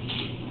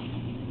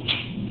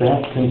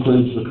 that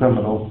concludes the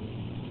criminal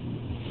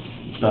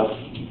stuff.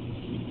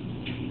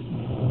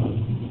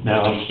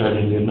 Now I'm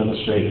starting the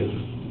administrative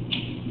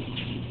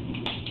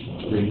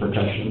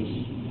repercussions.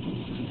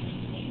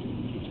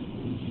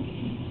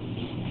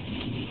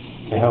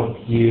 To help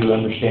you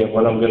understand,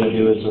 what I'm going to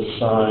do is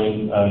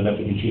assign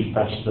Deputy Chief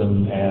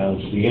Preston as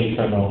the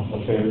internal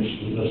affairs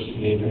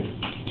investigator.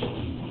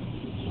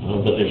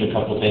 But there's a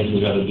couple things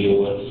we've got to deal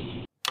with.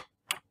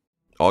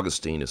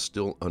 Augustine is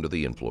still under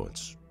the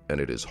influence, and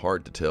it is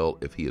hard to tell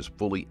if he is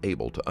fully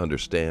able to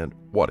understand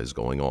what is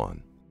going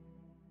on.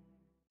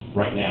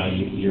 Right now,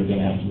 you're going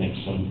to have to make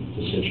some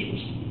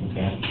decisions,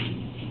 okay?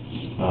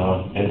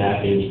 And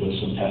that is with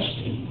some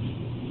testing.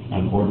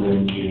 I'm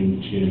ordering you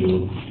to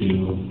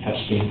do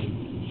testing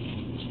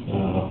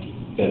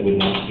that would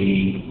not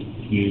be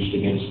used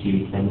against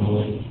you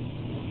criminally.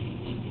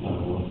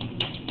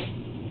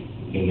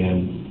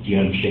 And do you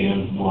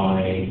understand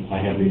why I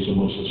have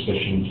reasonable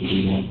suspicion to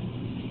do that?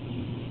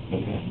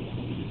 Okay.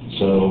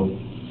 So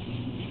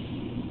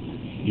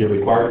you're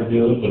required to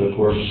do it, but of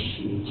course,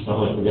 it's not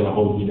like we're going to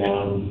hold you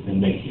down and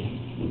make you.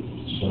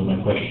 So my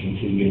question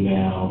to you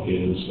now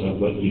is,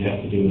 what you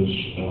have to do is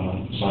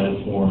sign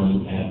a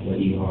form at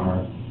the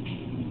ER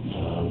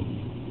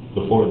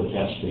before the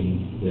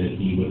testing that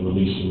you would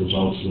release the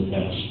results of the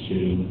test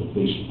to the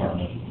police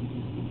department,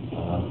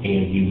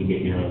 and you would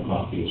get your own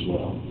copy as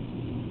well.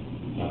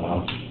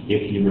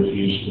 If you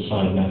refuse to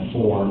sign that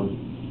form,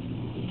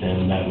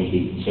 then that would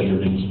be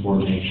considered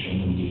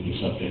insubordination and you'd be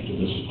subject to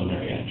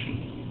disciplinary action.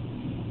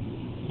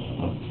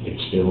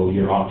 It's still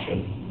your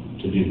option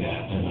to do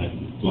that, and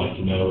I'd like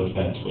to know if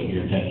that's what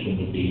your intention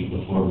would be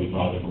before we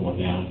brought everyone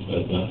down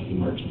to the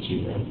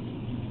emergency room.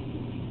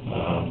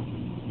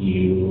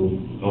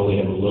 You only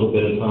have a little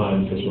bit of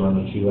time, because we're on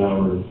a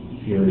 2-hour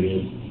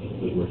period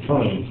that we're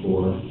trying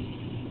for,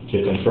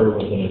 to confer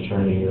with an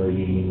attorney or a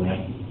union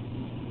rep.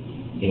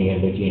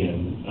 And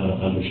again,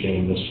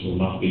 understand this will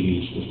not be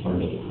used as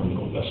part of the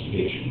criminal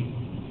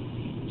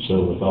investigation.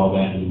 So with all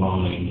that in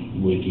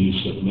mind, would you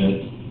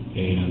submit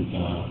and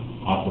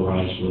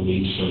authorize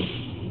release of,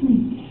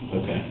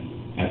 okay,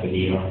 at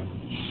the ER?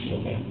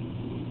 Okay.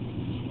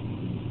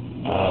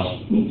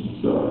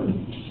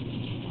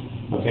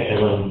 Okay, and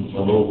I'm a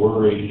little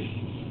worried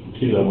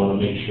too. I want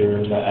to make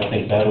sure that, I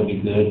think that'll be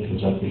good,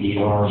 because at the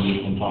ER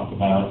we can talk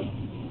about,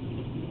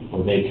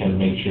 or they can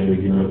make sure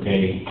you're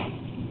okay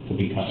to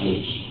be cut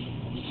loose.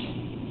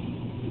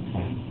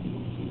 Okay.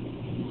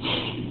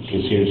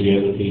 Because here's the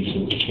other piece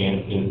that we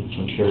can't, and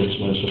I'm sure it's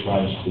no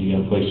surprise to you,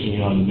 I'm placing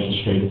you on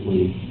administrative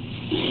leave.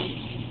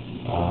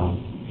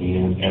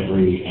 And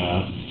every I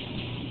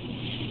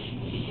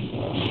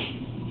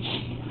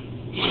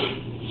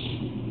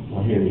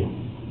hear you.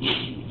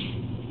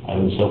 I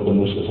was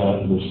hoping this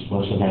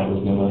wasn't how it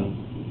was gonna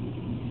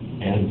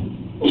end.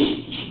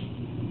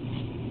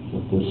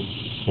 But this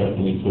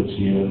certainly puts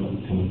you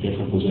in a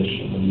different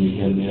position than you've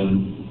been in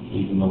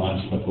even the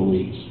last couple of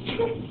weeks.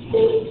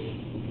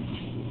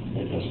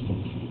 Okay, Justin.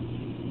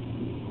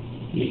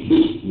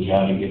 You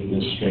gotta get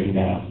this straightened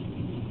out.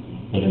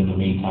 But in the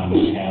meantime,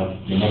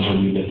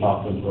 remember we've been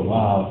talking for a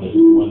while that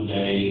one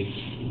day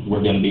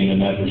we're gonna be in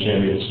an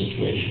adversarial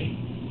situation.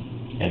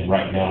 And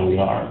right now we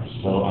are.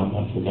 So I'm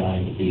not the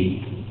guy to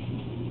be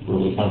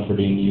really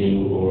comforting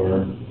you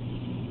or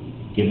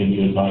giving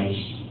you advice.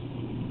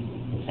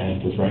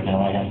 Okay, because right now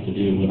I have to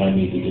do what I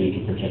need to do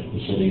to protect the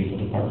city and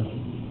the department.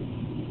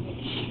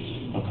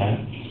 Okay?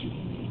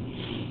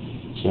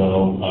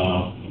 So,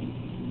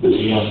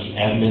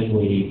 admin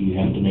leave, you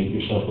have to make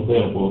yourself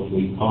available. If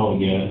we call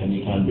you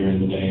anytime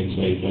during the day and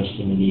say,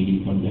 Justin, we need you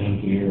to come down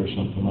here or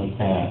something like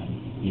that,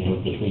 you know,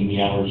 between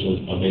the hours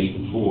of 8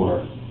 and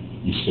 4,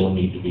 you still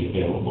need to be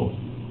available.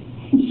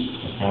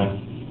 Okay?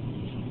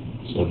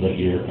 So that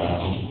you're,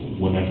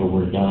 whenever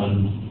we're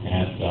done,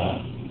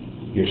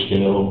 you're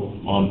still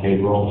on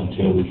payroll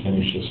until we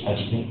finish this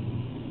testing.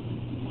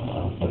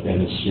 But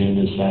then as soon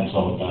as that's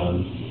all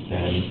done,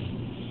 then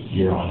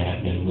you're on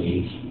admin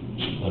leave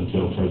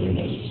until further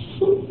notice.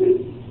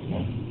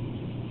 Okay.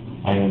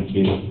 I am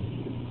too.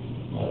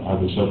 I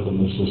was hoping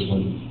the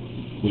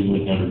system, we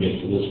would never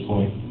get to this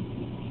point.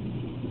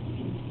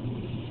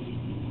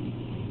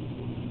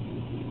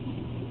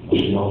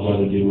 We all got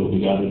to do what we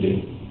got to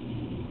do.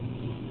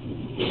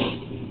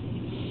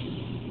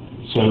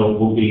 So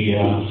we'll be,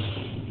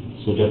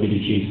 so Deputy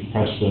Chief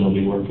Preston will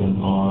be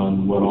working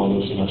on what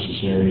all is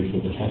necessary for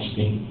the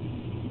testing.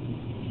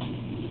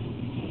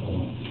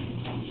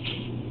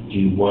 Do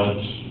you want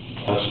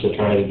us to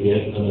try to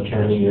get an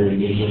attorney or a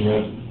union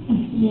rep?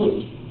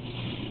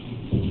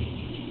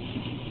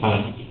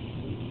 Huh?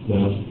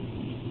 No?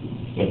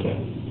 Okay.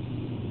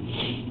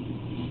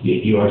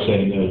 You are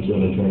saying no to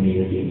an attorney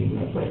or union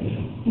rep right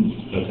now?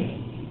 Okay.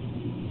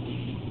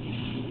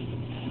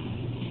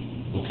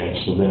 Okay,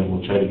 so then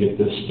we'll try to get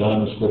this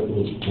done as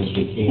quickly as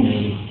we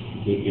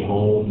can, get you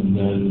home, and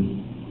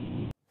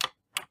then...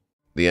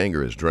 The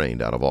anger is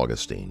drained out of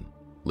Augustine,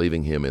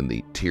 leaving him in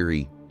the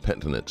teary,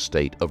 penitent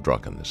state of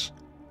drunkenness.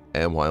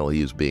 And while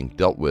he is being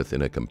dealt with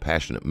in a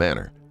compassionate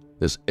manner,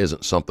 this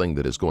isn't something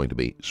that is going to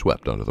be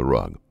swept under the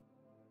rug.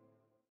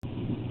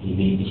 You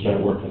need to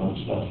start working on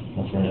stuff,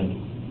 my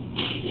friend.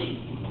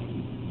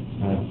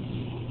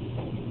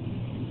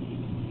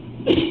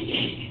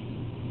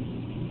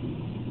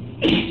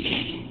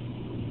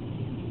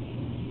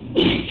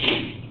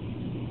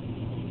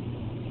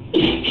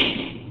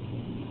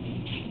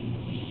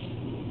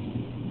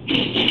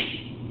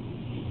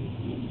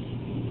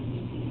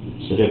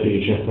 So Deputy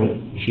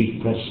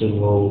Chief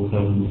Preston will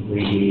come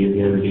read you your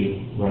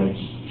guarantee rights,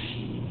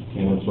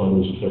 and it's one of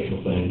those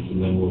official things, and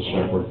then we'll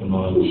start working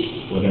on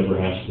whatever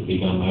has to be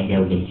done. I've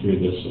never been through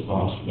this at the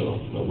hospital,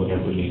 but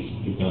whatever needs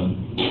to be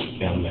done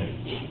down there.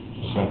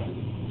 Okay.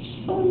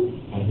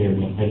 I hear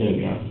you. I know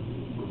you are.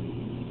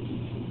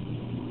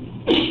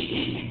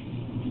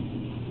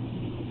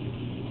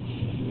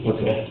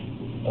 Okay.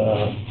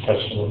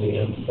 Preston will be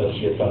in. That's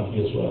your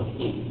copy as well.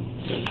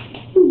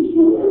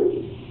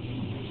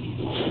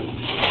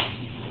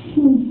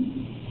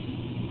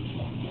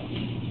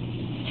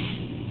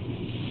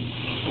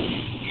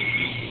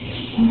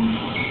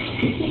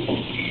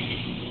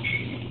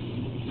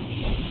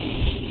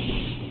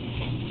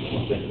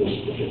 I'll take this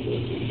particular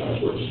card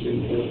works good.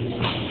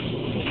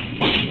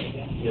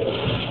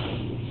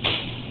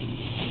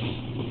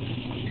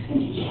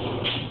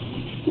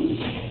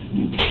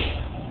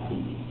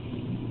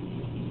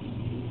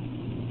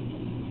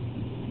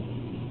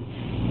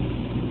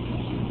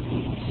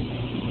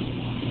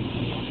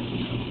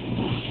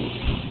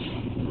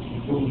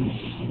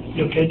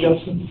 You okay,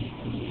 Justin?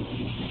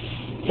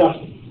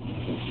 Justin,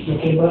 you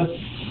okay, bud?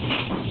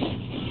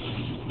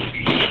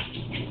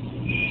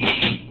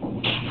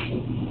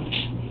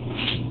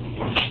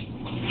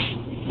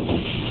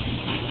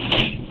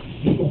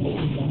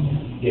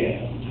 Yeah.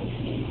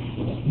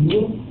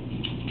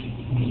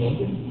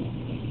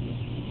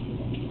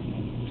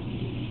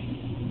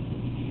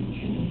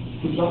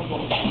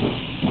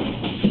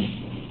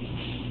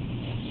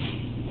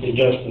 Hey,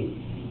 Justin.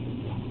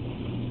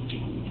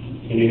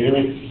 Can you hear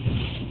me?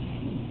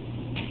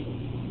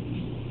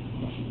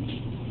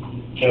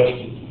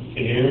 Justin,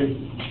 can you hear me?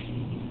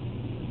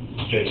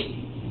 Jason.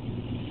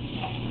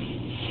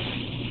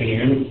 Can you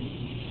hear me?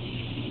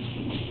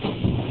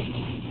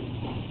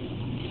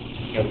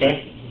 Okay?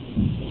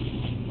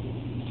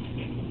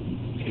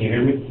 Can you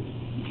hear me?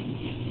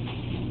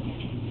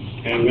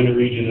 Okay, I'm going to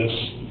read you this.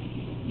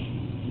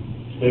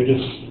 They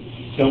just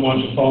don't want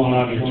you falling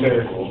out of your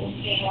chair.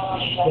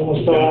 Don't want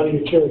to fall out of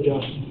your chair,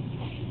 Justin.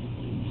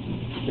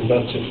 You're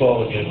about to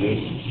fall again, dude.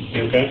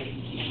 You okay?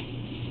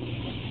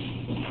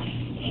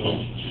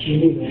 You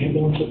need an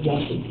ambulance,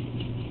 Justin.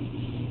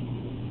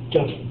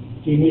 Justin.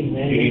 Do you need Do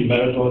you need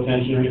medical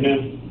attention right now?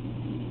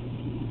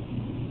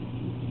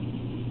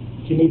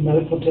 Do you need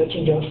medical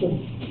attention,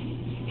 Justin?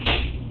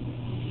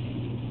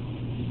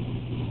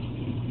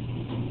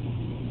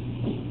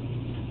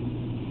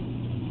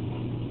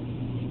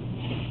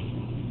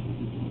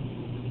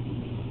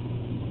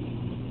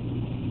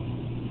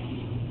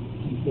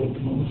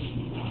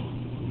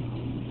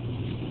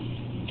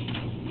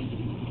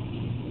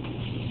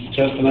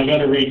 Justin, I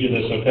gotta read you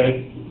this,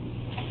 okay?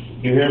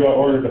 You're hereby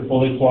ordered to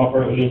fully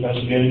cooperate with the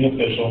investigating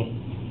official.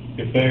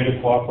 Your failure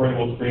to cooperate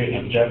will create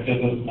an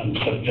objective and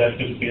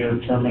subjective fear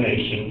of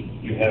termination.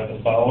 You have the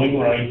following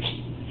rights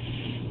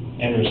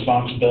and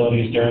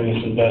responsibilities during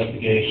this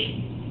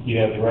investigation. You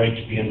have the right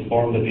to be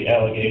informed of the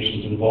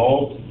allegations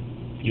involved.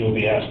 You will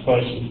be asked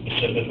questions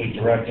specifically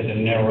directed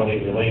and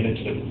narrowly related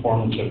to the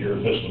performance of your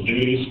official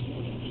duties.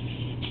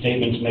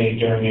 Statements made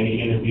during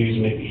any interviews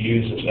may be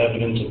used as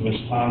evidence of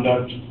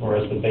misconduct or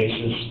as the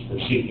basis for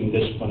seeking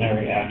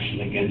disciplinary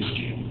action against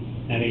you.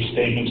 Any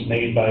statements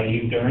made by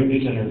you during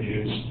these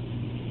interviews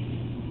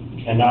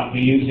cannot be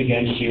used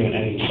against you in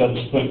any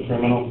subsequent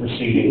criminal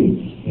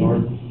proceeding, nor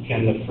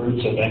can the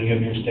fruits of any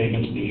of your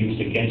statements be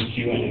used against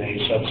you in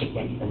any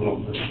subsequent criminal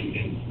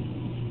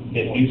proceeding.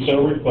 If you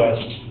so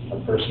request, a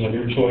person of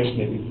your choice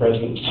may be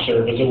present to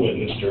serve as a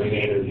witness during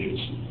the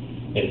interviews.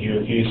 If you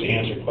refuse to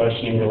answer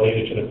questioning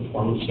related to the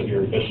performance of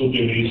your official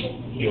duties,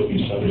 you will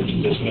be subject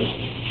to dismissal.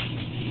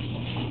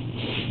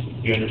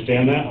 You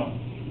understand that?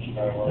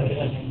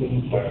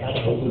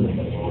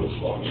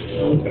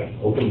 Okay.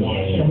 Open the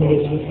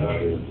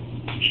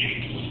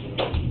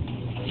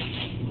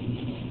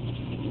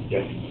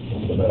Yeah.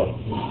 Open the bell.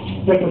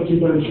 Pick up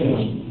 236.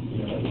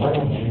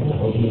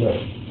 Open the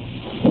bell.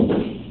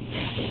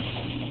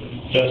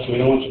 Justin, we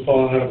don't want you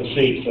falling out of the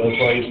seat, so that's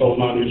why he's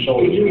holding on to your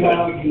shoulders. We do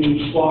have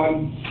the squad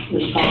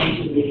respond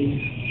to the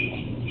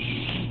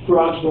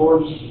garage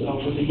doors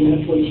with the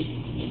unit, please.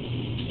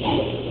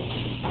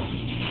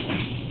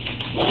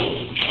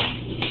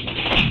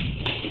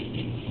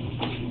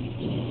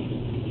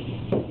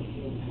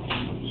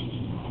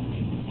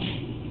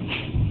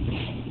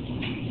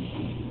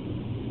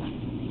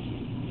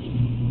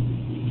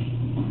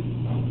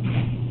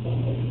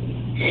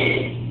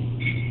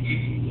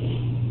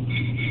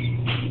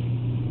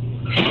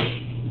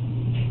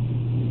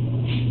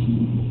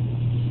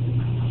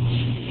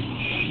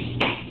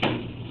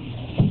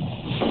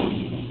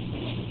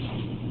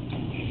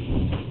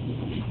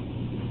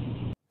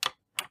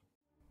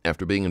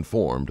 After being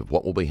informed of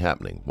what will be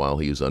happening while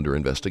he is under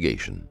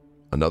investigation,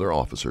 another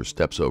officer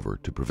steps over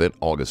to prevent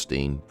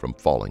Augustine from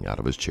falling out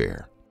of his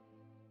chair.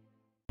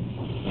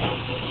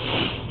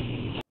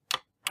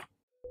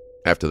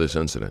 After this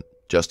incident,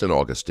 Justin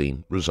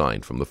Augustine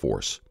resigned from the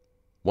force.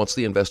 Once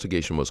the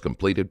investigation was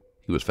completed,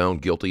 he was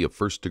found guilty of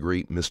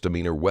first-degree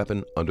misdemeanor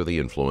weapon under the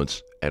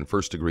influence and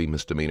first-degree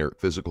misdemeanor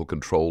physical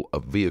control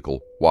of vehicle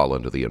while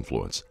under the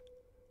influence.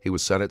 He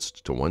was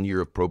sentenced to 1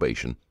 year of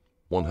probation,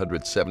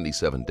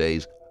 177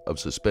 days of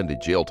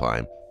suspended jail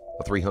time,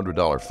 a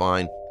 $300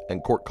 fine,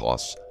 and court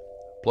costs,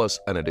 plus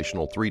an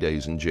additional 3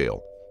 days in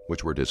jail,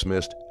 which were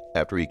dismissed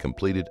after he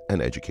completed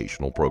an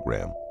educational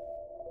program.